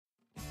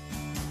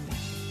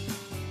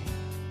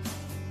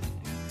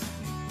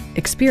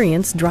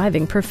Experience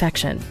driving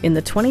perfection in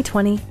the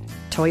 2020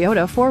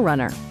 Toyota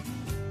 4Runner.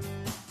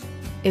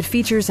 It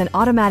features an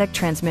automatic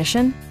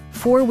transmission,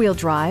 four-wheel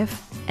drive,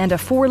 and a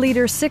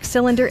 4-liter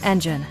 6-cylinder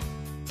engine.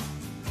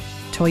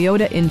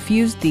 Toyota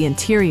infused the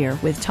interior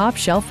with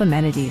top-shelf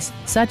amenities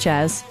such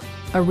as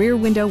a rear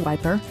window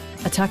wiper,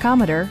 a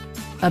tachometer,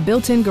 a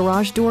built-in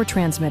garage door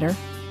transmitter,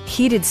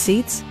 heated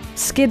seats,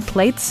 skid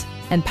plates,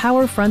 and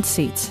power front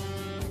seats.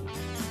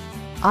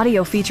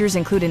 Audio features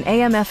include an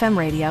AM/FM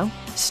radio,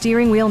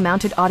 steering wheel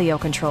mounted audio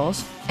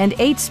controls, and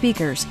 8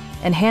 speakers,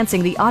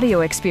 enhancing the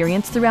audio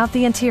experience throughout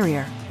the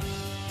interior.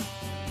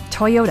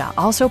 Toyota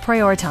also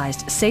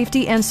prioritized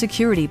safety and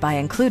security by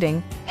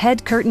including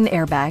head curtain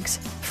airbags,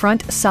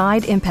 front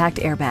side impact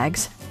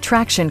airbags,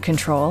 traction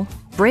control,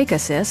 brake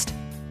assist,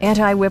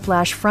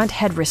 anti-whiplash front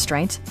head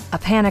restraints, a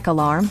panic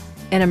alarm,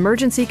 an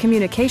emergency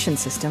communication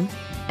system,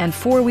 and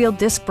 4-wheel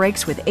disc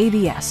brakes with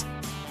ABS.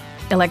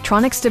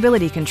 Electronic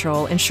stability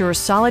control ensures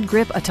solid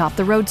grip atop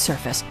the road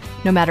surface,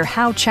 no matter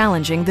how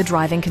challenging the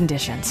driving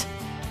conditions.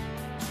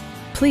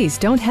 Please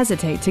don't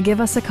hesitate to give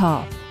us a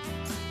call.